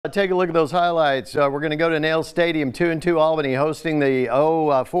Take a look at those highlights. We're going to go to Nail Stadium, 2-2 Albany, hosting the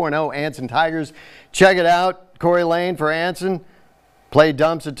 4-0 Anson Tigers. Check it out. Corey Lane for Anson. Play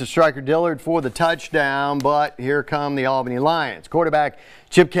dumps it to Striker Dillard for the touchdown, but here come the Albany Lions. Quarterback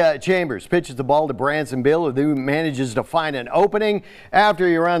Chip Chambers pitches the ball to Branson Bill, who manages to find an opening after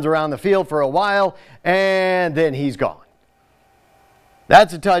he runs around the field for a while, and then he's gone.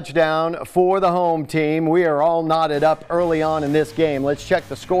 That's a touchdown for the home team. We are all knotted up early on in this game. Let's check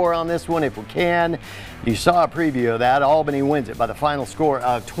the score on this one if we can. You saw a preview of that. Albany wins it by the final score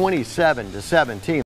of 27-17.